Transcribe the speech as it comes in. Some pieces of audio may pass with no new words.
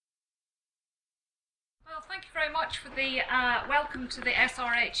very much for the welcome to the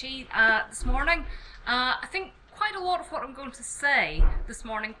SRHE this morning. I think quite a lot of what I'm going to say this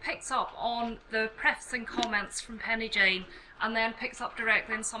morning picks up on the prefacing comments from Penny Jane and then picks up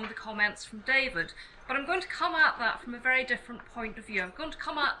directly in some of the comments from David. But I'm going to come at that from a very different point of view. I'm going to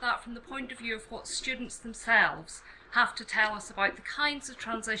come at that from the point of view of what students themselves have to tell us about the kinds of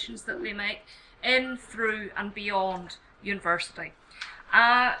transitions that they make in, through and beyond university.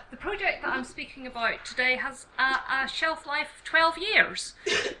 The project that I'm speaking about today has a shelf life of 12 years.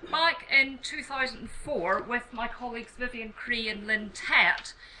 Back in 2004, with my colleagues Viviene, Cree and Lynn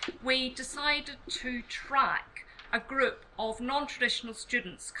Tett, we decided to track a group of non-traditional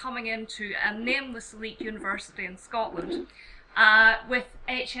students coming into a nameless elite university in Scotland with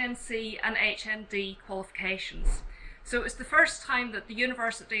HNC and HND qualifications. So it was the first time that the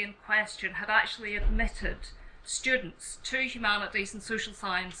university in question had actually admitted students to humanities and social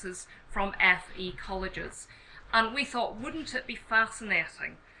sciences from FE colleges. And we thought, wouldn't it be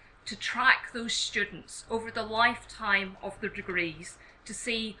fascinating to track those students over the lifetime of their degrees to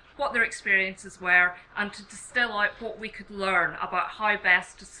see what their experiences were and to distill out what we could learn about how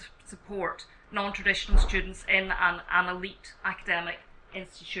best to support non-traditional students in an elite academic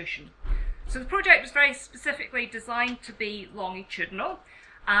institution. So the project was very specifically designed to be longitudinal.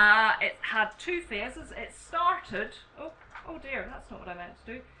 It had two phases. It started, oh dear, that's not what I meant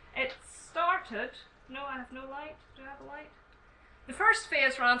to do. It started, no, I have no light. Do I have a light? The first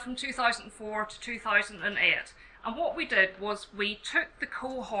phase ran from 2004 to 2008. And what we did was we took the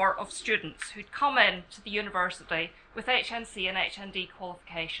cohort of students who'd come in to the university with HNC and HND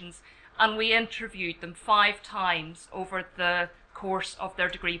qualifications, and we interviewed them 5 times over the course of their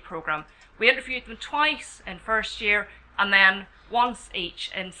degree programme. We interviewed them twice in first year and then once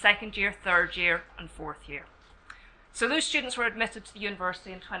each in second year, third year and fourth year. So those students were admitted to the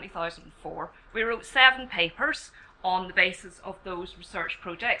university in 2004. We wrote 7 papers on the basis of those research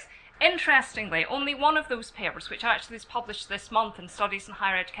projects. Interestingly, only one of those papers, which actually is published this month in Studies in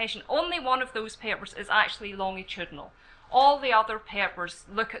Higher Education, only one of those papers is actually longitudinal. All the other papers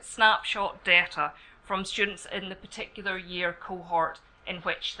look at snapshot data from students in the particular year cohort in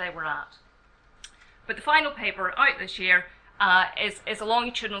which they were at. But the final paper out this year is a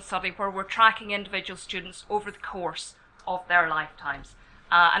longitudinal study where we're tracking individual students over the course of their lifetimes,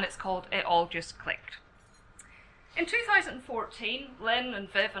 and it's called It All Just Clicked. In 2014, Lynn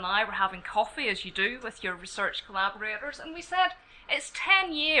and Viv and I were having coffee, as you do with your research collaborators, and we said, it's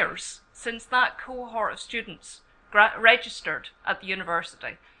 10 years since that cohort of students registered at the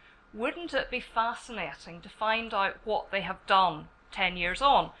university. Wouldn't it be fascinating to find out what they have done 10 years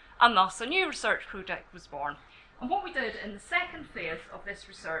on? And thus a new research project was born. And what we did in the second phase of this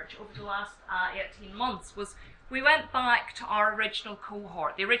research over the last 18 months was we went back to our original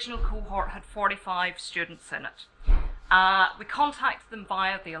cohort. The original cohort had 45 students in it. We contacted them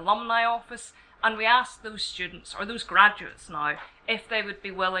via the alumni office and we asked those students, or those graduates now, if they would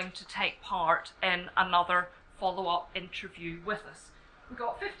be willing to take part in another follow-up interview with us. We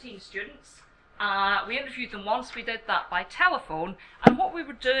got 15 students. We interviewed them once. We did that by telephone, and what we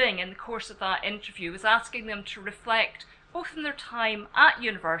were doing in the course of that interview was asking them to reflect both on their time at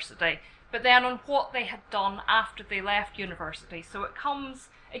university, but then on what they had done after they left university. So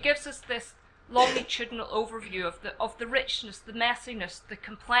it gives us this longitudinal overview of the richness, the messiness, the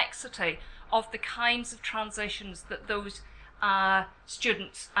complexity of the kinds of transitions that those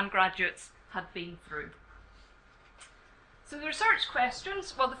students and graduates had been through. So the research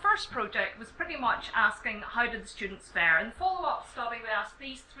questions, well, the first project was pretty much asking how did the students fare. In the follow-up study we asked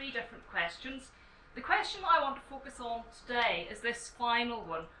these 3 different questions. The question I want to focus on today is this final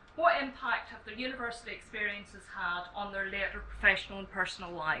one. What impact have their university experiences had on their later professional and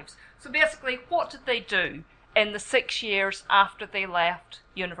personal lives? So basically, what did they do in the 6 years after they left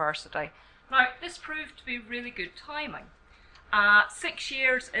university? Now, this proved to be really good timing. 6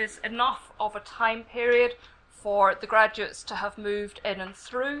 years is enough of a time period for the graduates to have moved in and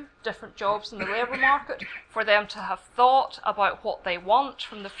through different jobs in the labour market, for them to have thought about what they want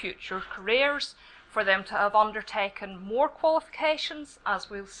from the future careers, for them to have undertaken more qualifications,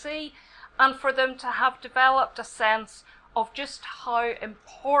 as we'll see, and for them to have developed a sense of just how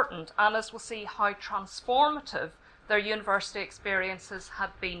important, and as we'll see, how transformative their university experiences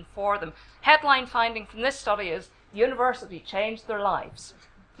had been for them. Headline finding from this study is, university changed their lives.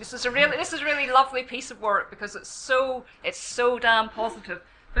 This is a really lovely piece of work because it's so damn positive.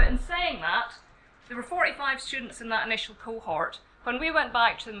 But in saying that, there were 45 students in that initial cohort. When we went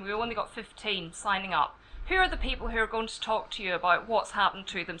back to them, we only got 15 signing up. who are the people who are going to talk to you about what's happened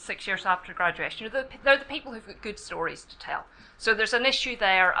to them 6 years after graduation? They're the people who've got good stories to tell. So there's an issue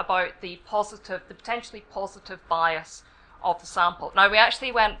there about the potentially positive bias of the sample. Now, we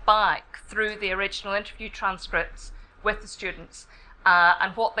actually went back through the original interview transcripts with the students,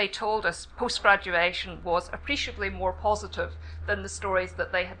 and what they told us post-graduation was appreciably more positive than the stories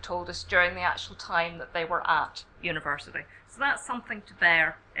that they had told us during the actual time that they were at university. So that's something to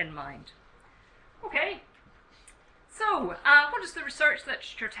bear in mind. Okay, so what does the research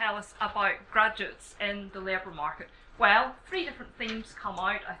literature tell us about graduates in the labour market? Well, 3 different themes come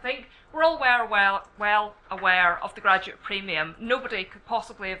out, I think. We're all well aware of the graduate premium. Nobody could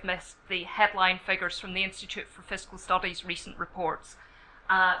possibly have missed the headline figures from the Institute for Fiscal Studies' recent reports.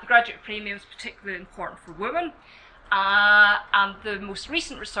 The graduate premium is particularly important for women, and the most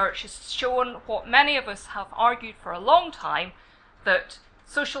recent research has shown what many of us have argued for a long time, that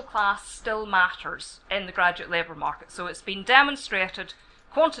social class still matters in the graduate labour market. So it's been demonstrated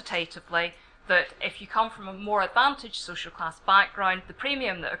quantitatively that if you come from a more advantaged social class background, the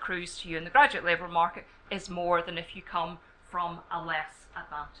premium that accrues to you in the graduate labour market is more than if you come from a less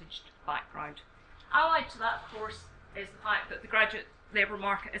advantaged background. Allied to that, of course, is the fact that the graduate labour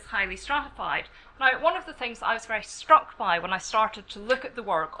market is highly stratified. Now, one of the things that I was very struck by when I started to look at the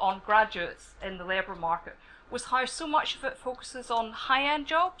work on graduates in the labour market was how so much of it focuses on high-end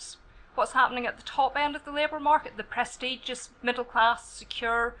jobs, what's happening at the top end of the labour market, the prestigious, middle-class,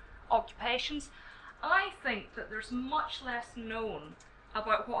 secure occupations. I think that there's much less known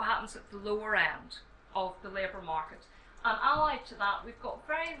about what happens at the lower end of the labour market. And allied to that, we've got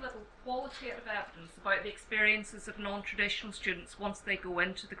very little qualitative evidence about the experiences of non-traditional students once they go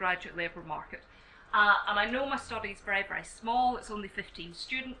into the graduate labour market. And I know my study is very, very small, it's only 15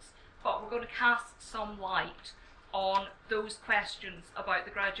 students, but we're going to cast some light on those questions about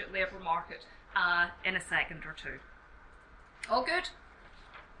the graduate labour market in a second or two. All good?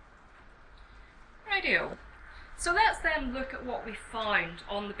 Rightio. So let's then look at what we found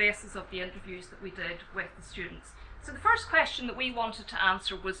on the basis of the interviews that we did with the students. So the first question that we wanted to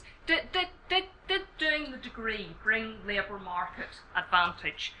answer was, did doing the degree bring labour market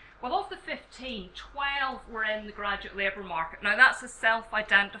advantage? Well, of the 15, 12 were in the graduate labour market. Now, that's a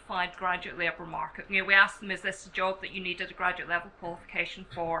self-identified graduate labour market. You know, we asked them, is this a job that you needed a graduate level qualification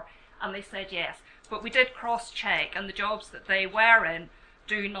for? And they said yes. But we did cross-check, and the jobs that they were in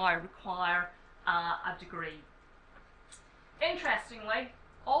do now require a degree. Interestingly,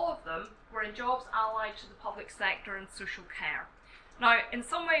 all of them were in jobs allied to the public sector and social care. Now, in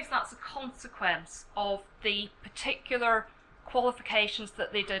some ways, that's a consequence of the particular qualifications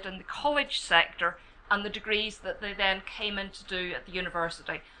that they did in the college sector and the degrees that they then came in to do at the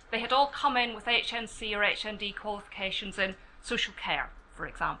university. They had all come in with HNC or HND qualifications in social care, for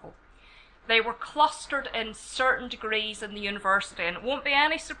example. They were clustered in certain degrees in the university, and it won't be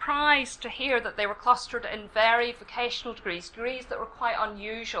any surprise to hear that they were clustered in very vocational degrees that were quite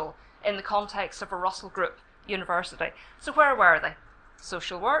unusual in the context of a Russell Group university. So where were they?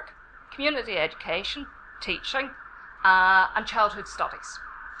 Social work, community education, teaching, and childhood studies.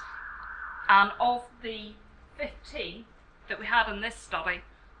 And of the 15 that we had in this study,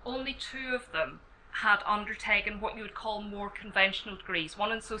 only 2 of them had undertaken what you would call more conventional degrees,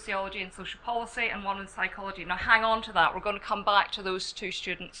 one in sociology and social policy and one in psychology. Now hang on to that, we're going to come back to those 2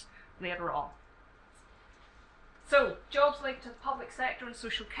 students later on. So, jobs linked to the public sector and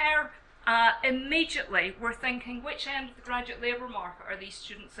social care. Immediately we're thinking, which end of the graduate labour market are these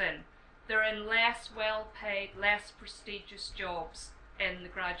students in? They're in less well-paid, less prestigious jobs in the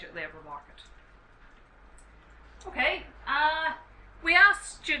graduate labour market. Okay, we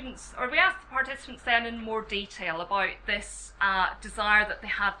asked the participants then in more detail about this desire that they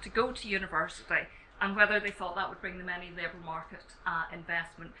had to go to university and whether they thought that would bring them any labour market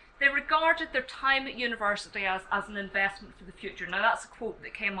investment. They regarded their time at university as an investment for the future. Now that's a quote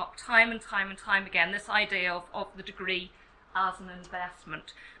that came up time and time and time again, this idea of the degree as an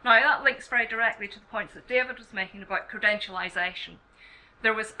investment. Now that links very directly to the points that David was making about credentialisation.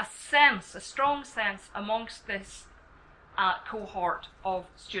 There was a strong sense amongst this cohort of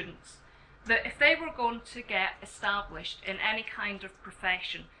students that if they were going to get established in any kind of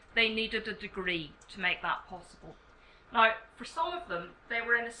profession, they needed a degree to make that possible. Now, for some of them, they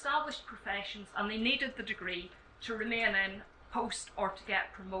were in established professions and they needed the degree to remain in post or to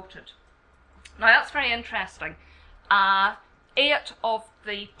get promoted. Now, that's very interesting. 8 of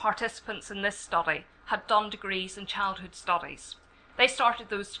the participants in this study had done degrees in childhood studies. They started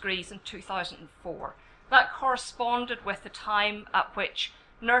those degrees in 2004. That corresponded with the time at which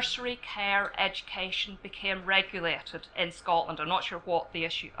nursery care education became regulated in Scotland. I'm not sure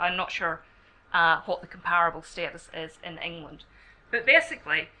what the comparable status is in England. But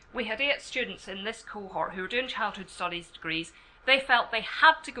basically, we had 8 students in this cohort who were doing childhood studies degrees. They felt they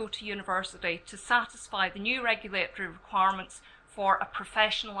had to go to university to satisfy the new regulatory requirements for a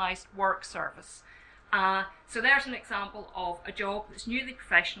professionalised work service. So there's an example of a job that's newly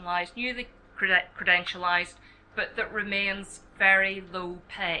professionalised, newly credentialised, but that remains very low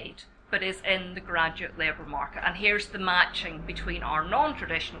paid, but is in the graduate labour market. And here's the matching between our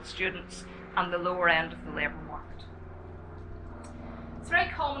non-traditional students and the lower end of the labour market. It's very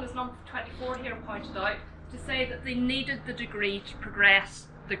common, as number 24 here pointed out, to say that they needed the degree to progress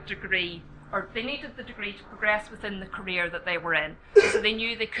within the career that they were in. So they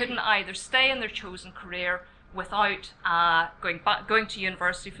knew they couldn't either stay in their chosen career without going to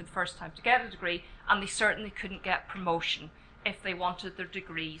university for the first time to get a degree, and they certainly couldn't get promotion if they wanted their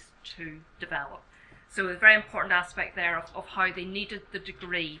degrees to develop. So a very important aspect there of how they needed the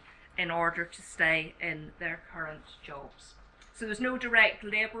degree in order to stay in their current jobs. So there's no direct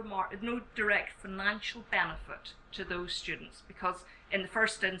no direct financial benefit to those students, because in the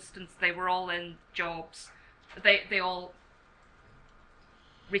first instance they were all in jobs, they all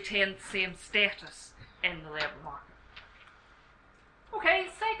retained the same status in the labour market. Okay,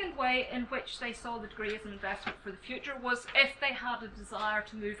 the second way in which they saw the degree as an investment for the future was if they had a desire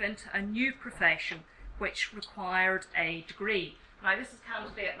to move into a new profession which required a degree. Now this is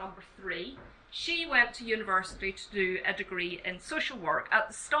candidate number 3. She went to university to do a degree in social work. At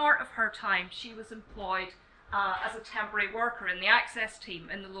the start of her time, she was employed as a temporary worker in the access team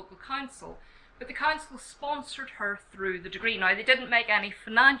in the local council, but the council sponsored her through the degree. Now they didn't make any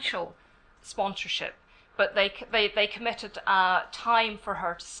financial sponsorship, but they committed time for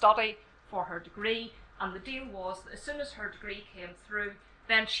her to study for her degree, and the deal was that as soon as her degree came through,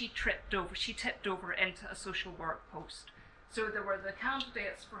 then she tipped over into a social work post. So there were the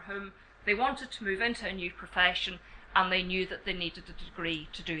candidates for whom they wanted to move into a new profession, and they knew that they needed a degree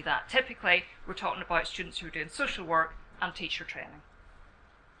to do that. Typically, we're talking about students who are doing social work and teacher training.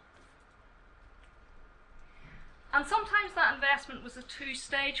 And sometimes that investment was a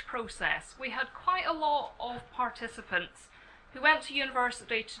 2-stage process. We had quite a lot of participants who went to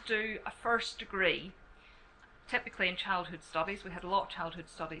university to do a first degree, typically in childhood studies. We had a lot of childhood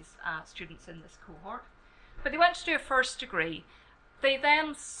studies students in this cohort. But they went to do a first degree. They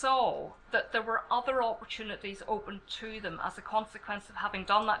then saw that there were other opportunities open to them as a consequence of having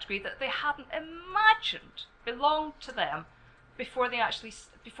done that degree that they hadn't imagined belonged to them before they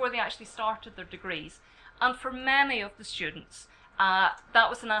actually started their degrees. And for many of the students, that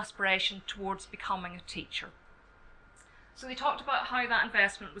was an aspiration towards becoming a teacher. So they talked about how that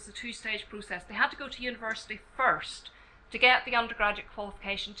investment was a 2-stage process. They had to go to university first to get the undergraduate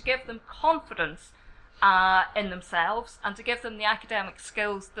qualification, to give them confidence in themselves, and to give them the academic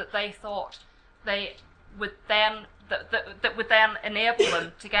skills that they thought they would then that would then enable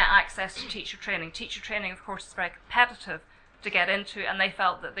them to get access to teacher training. Teacher training, of course, is very competitive to get into, and they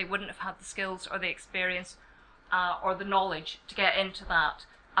felt that they wouldn't have had the skills or the experience or the knowledge to get into that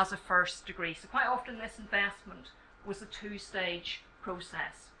as a first degree. So quite often this investment was a 2-stage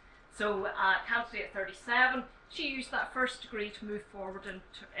process. So candidate 37, she used that first degree to move forward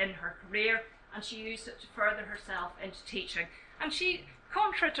in her career, and she used it to further herself into teaching. And she,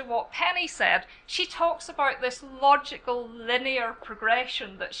 contrary to what Penny said, she talks about this logical linear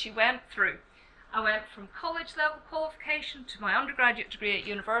progression that she went through. I went from college level qualification to my undergraduate degree at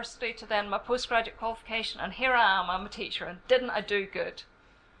university to then my postgraduate qualification, and here I am, I'm a teacher, and didn't I do good?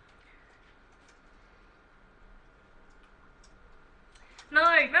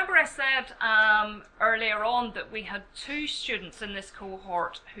 Now, remember I said earlier on that we had 2 students in this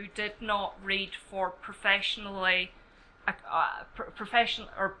cohort who did not read for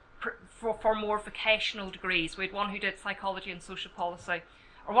for more vocational degrees. We had one who did psychology and social policy,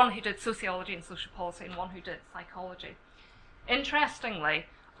 or one who did sociology and social policy, and one who did psychology. Interestingly,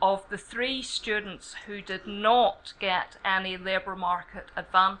 of the 3 students who did not get any labour market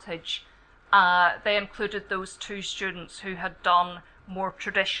advantage, they included those 2 students who had done more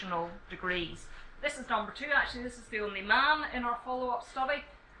traditional degrees. This is number 2, actually. This is the only man in our follow-up study.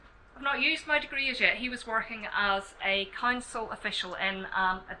 I've not used my degree as yet. He was working as a council official in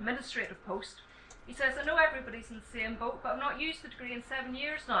an administrative post. He says, I know everybody's in the same boat, but I've not used the degree in 7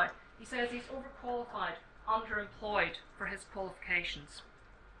 years now. He says he's overqualified, underemployed for his qualifications.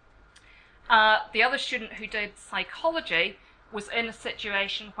 The other student who did psychology was in a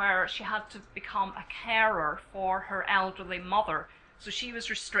situation where she had to become a carer for her elderly mother. So she was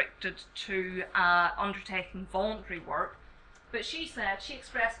restricted to undertaking voluntary work. But she said, she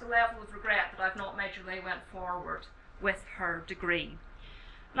expressed a level of regret that I've not majorly went forward with her degree.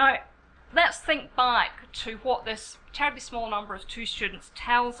 Now, let's think back to what this terribly small number of 2 students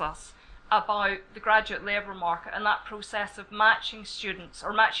tells us about the graduate labour market and that process of matching students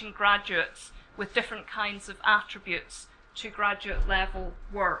or matching graduates with different kinds of attributes to graduate level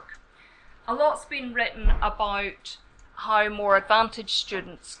work. A lot's been written about how more advantaged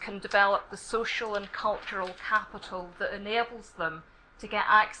students can develop the social and cultural capital that enables them to get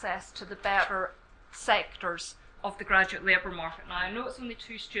access to the better sectors of the graduate labour market. Now, I know it's only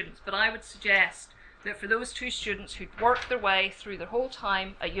 2 students, but I would suggest that for those 2 students who'd worked their way through their whole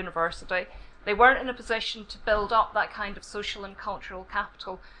time at university, they weren't in a position to build up that kind of social and cultural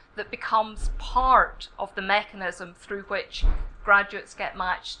capital that becomes part of the mechanism through which graduates get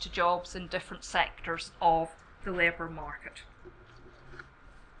matched to jobs in different sectors of the labour market.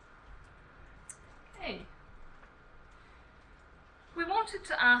 Okay. We wanted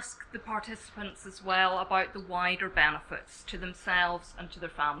to ask the participants as well about the wider benefits to themselves and to their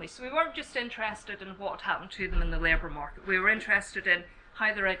families. So we weren't just interested in what had happened to them in the labour market. We were interested in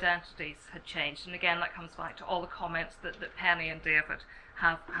how their identities had changed. And again, that comes back to all the comments that Penny and David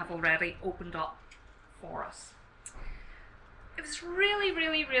have already opened up for us. It was really,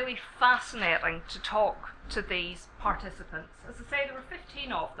 really, really fascinating to talk to these participants. As I say, there were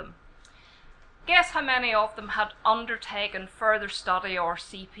 15 of them. Guess how many of them had undertaken further study or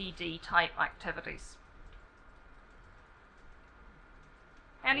CPD type activities?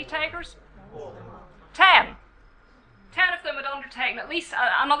 Any takers? 10. 10 of them had undertaken at least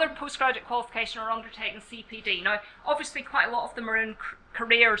another postgraduate qualification or undertaken CPD. Now, obviously quite a lot of them are in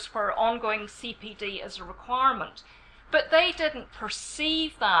careers where ongoing CPD is a requirement, but they didn't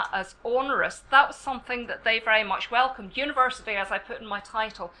perceive that as onerous. That was something that they very much welcomed. University, as I put in my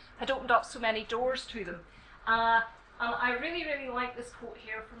title, had opened up so many doors to them. And I really, really like this quote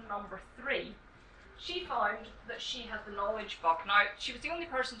here from number 3. She found that she had the knowledge bug. Now, she was the only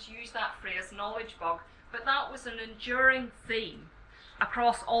person to use that phrase, knowledge bug, but that was an enduring theme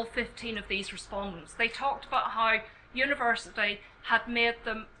across all 15 of these respondents. They talked about how university had made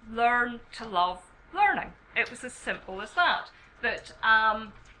them learn to love learning. It was as simple as that. That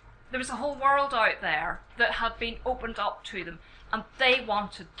there was a whole world out there that had been opened up to them, and they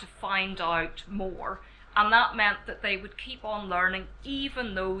wanted to find out more. And that meant that they would keep on learning,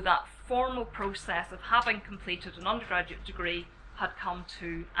 even though that formal process of having completed an undergraduate degree had come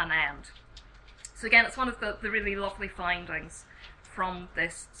to an end. So again, it's one of the really lovely findings from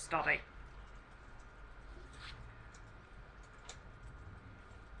this study.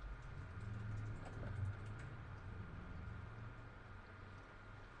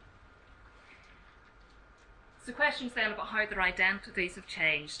 So questions then about how their identities have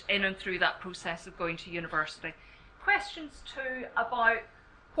changed in and through that process of going to university. Questions too about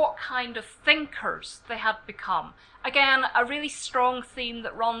what kind of thinkers they had become. Again, a really strong theme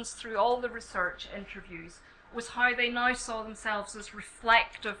that runs through all the research interviews was how they now saw themselves as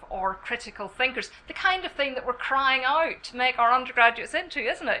reflective or critical thinkers. The kind of thing that we're crying out to make our undergraduates into,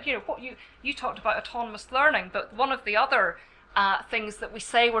 isn't it? You know, what you talked about autonomous learning, but one of the other things that we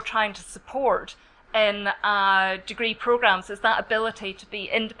say we're trying to support in degree programs is that ability to be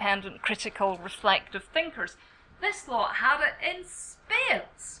independent, critical, reflective thinkers. This lot had it in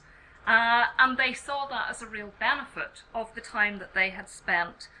spades, and they saw that as a real benefit of the time that they had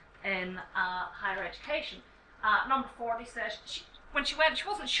spent in higher education. Number 40 says when she went, she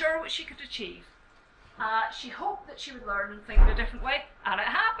wasn't sure what she could achieve. She hoped that she would learn and think in a different way, and it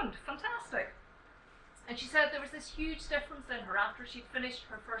happened. Fantastic. And she said there was this huge difference in her after she'd finished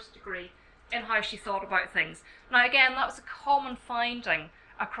her first degree in how she thought about things. Now again, that was a common finding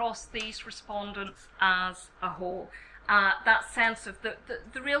across these respondents as a whole. That sense of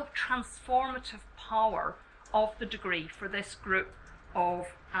the real transformative power of the degree for this group of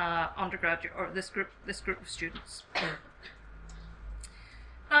undergraduate, or this group of students.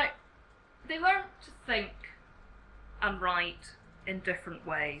 Now, they learned to think and write in different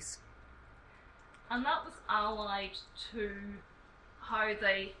ways, and that was allied to how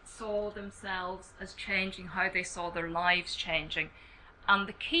they saw themselves as changing, how they saw their lives changing. And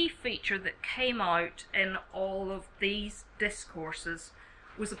the key feature that came out in all of these discourses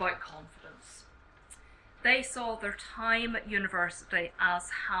was about confidence. They saw their time at university as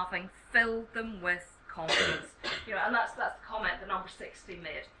having filled them with confidence. You know, and that's the comment that number 60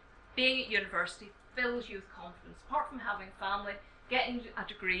 made. Being at university fills you with confidence. Apart from having a family, getting a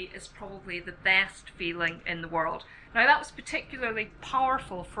degree is probably the best feeling in the world. Now that was particularly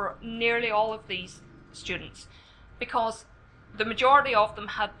powerful for nearly all of these students, because the majority of them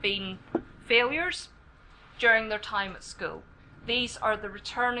had been failures during their time at school. These are the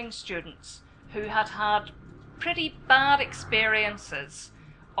returning students who had had pretty bad experiences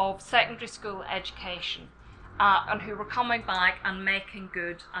of secondary school education and who were coming back and making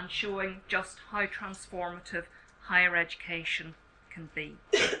good and showing just how transformative higher education can be.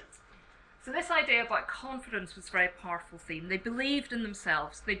 So this idea about confidence was a very powerful theme. They believed in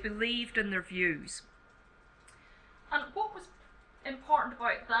themselves, they believed in their views. And what was important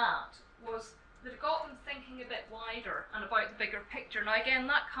about that was that it got them thinking a bit wider and about the bigger picture. Now again,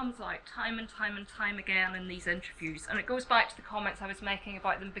 that comes out time and time again in these interviews, and it goes back to the comments I was making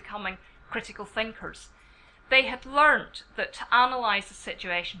about them becoming critical thinkers. They had learnt that to analyse the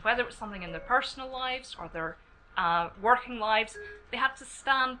situation, whether it was something in their personal lives or their working lives, they had to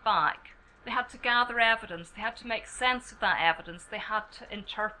stand back, they had to gather evidence, they had to make sense of that evidence, they had to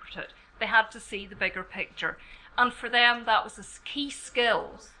interpret it, they had to see the bigger picture. And for them, that was a key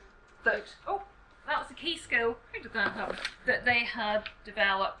skill that they had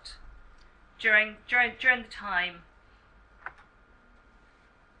developed during the time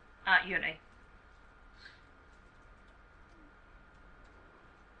at uni.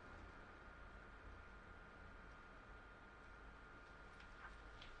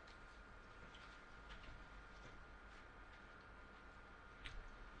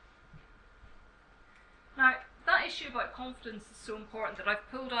 Now, that issue about confidence is so important that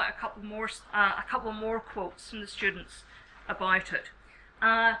I've pulled out a couple more quotes from the students about it.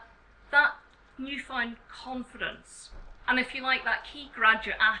 That newfound confidence, and if you like, that key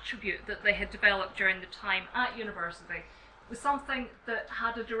graduate attribute that they had developed during the time at university, was something that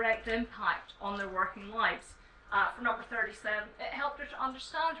had a direct impact on their working lives. For number 37, it helped her to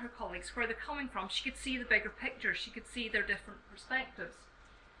understand her colleagues, where they're coming from. She could see the bigger picture, she could see their different perspectives.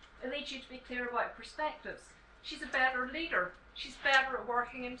 It leads you to be clear about perspectives. She's a better leader. She's better at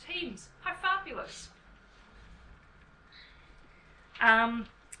working in teams. How fabulous. And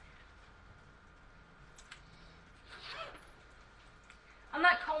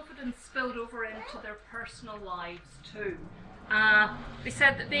that confidence spilled over into their personal lives too. They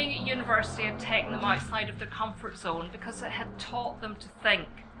said that being at university had taken them outside of their comfort zone because it had taught them to think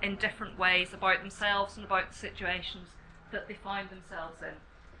in different ways about themselves and about the situations that they found themselves in.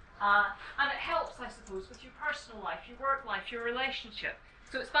 And it helps, I suppose, with your personal life, your work life, your relationship.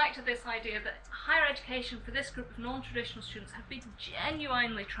 So it's back to this idea that higher education for this group of non-traditional students had been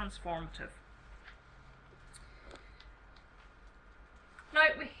genuinely transformative. Now,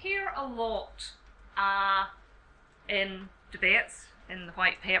 we hear a lot in debates, in the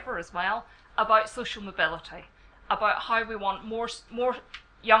white paper as well, about social mobility, about how we want more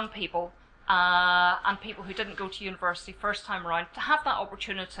young people and people who didn't go to university first time around to have that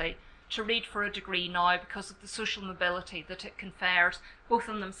opportunity to read for a degree now because of the social mobility that it confers both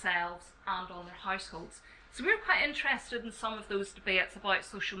on themselves and on their households. So we're quite interested in some of those debates about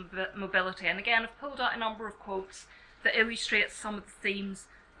social mobility, and again I've pulled out a number of quotes that illustrate some of the themes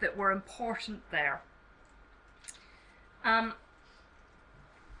that were important there. Now,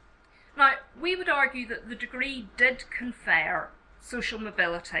 we would argue that the degree did confer social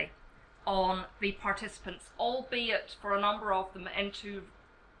mobility on the participants, albeit for a number of them into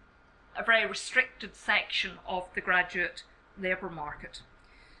a very restricted section of the graduate labour market.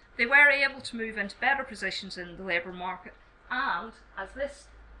 They were able to move into better positions in the labour market, and, as this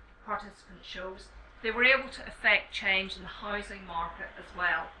participant shows, they were able to effect change in the housing market as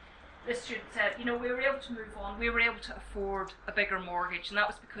well. This student said, you know, we were able to move on, we were able to afford a bigger mortgage, and that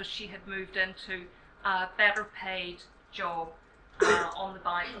was because she had moved into a better paid job on the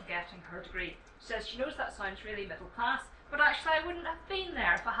back of getting her degree. She says she knows that sounds really middle class, but actually I wouldn't have been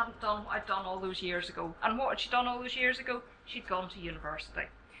there if I hadn't done what I'd done all those years ago. And what had she done all those years ago? She'd gone to university.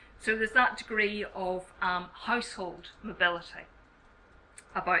 So there's that degree of household mobility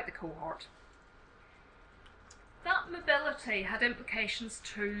about the cohort. That mobility had implications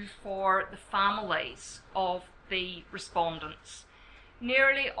too for the families of the respondents.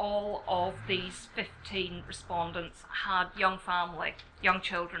 Nearly all of these 15 respondents had young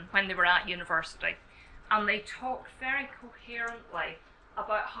children when they were at university, and they talked very coherently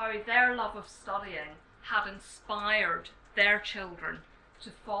about how their love of studying had inspired their children to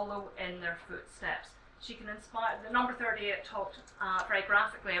follow in their footsteps. She can inspire, the number 38 talked very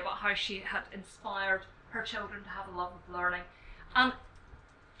graphically about how she had inspired her children to have a love of learning, and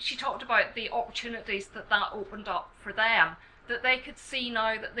she talked about the opportunities that opened up for them, that they could see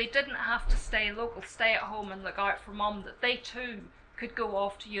now that they didn't have to stay local, stay at home and look out for mum, that they too could go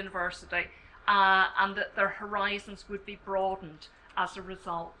off to university and that their horizons would be broadened as a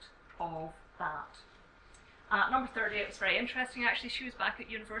result of that. Number 38 was very interesting actually. She was back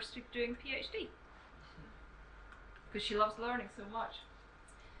at university doing a PhD because she loves learning so much.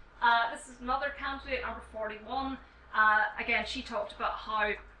 This is another candidate, number 41. Again, she talked about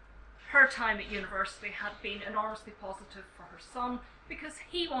how her time at university had been enormously positive for her son because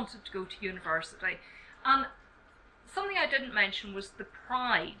he wanted to go to university. And something I didn't mention was the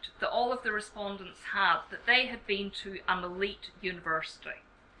pride that all of the respondents had that they had been to an elite university,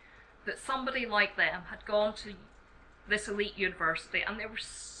 that somebody like them had gone to this elite university, and they were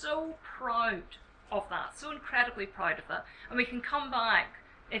so proud of that, so incredibly proud of that. And we can come back,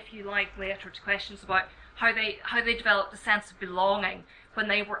 if you like, later to questions about how they developed a sense of belonging when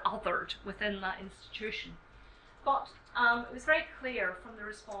they were othered within that institution. But it was very clear from the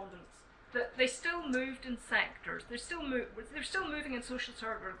respondents that they still moved in sectors, they're still moving in social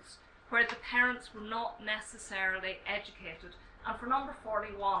circles where the parents were not necessarily educated. And for number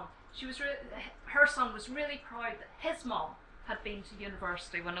 41, her son was really proud that his mum had been to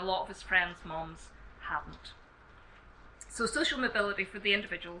university when a lot of his friends' mums hadn't. So social mobility for the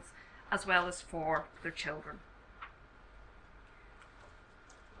individuals as well as for their children.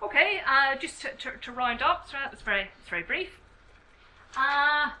 Okay, just to round up, so it's very brief.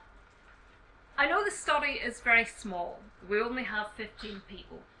 I know the study is very small. We only have 15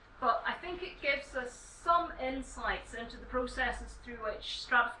 people, but I think it gives us some insights into the processes through which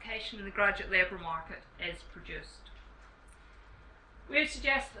stratification in the graduate labour market is produced. We would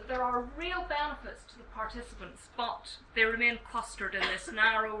suggest that there are real benefits to the participants, but they remain clustered in this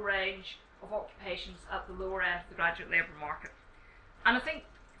narrow range of occupations at the lower end of the graduate labour market. And I think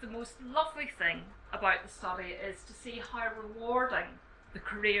the most lovely thing about the study is to see how rewarding the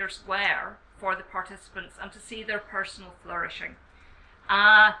careers were for the participants and to see their personal flourishing.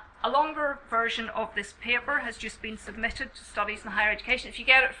 A longer version of this paper has just been submitted to Studies in Higher Education. If you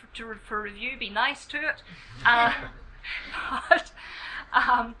get it for review, be nice to it. But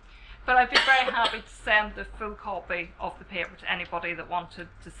I'd be very happy to send the full copy of the paper to anybody that wanted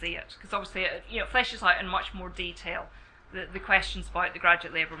to see it, because obviously it fleshes out in much more detail the questions about the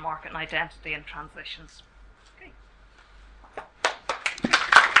graduate labour market and identity and transitions.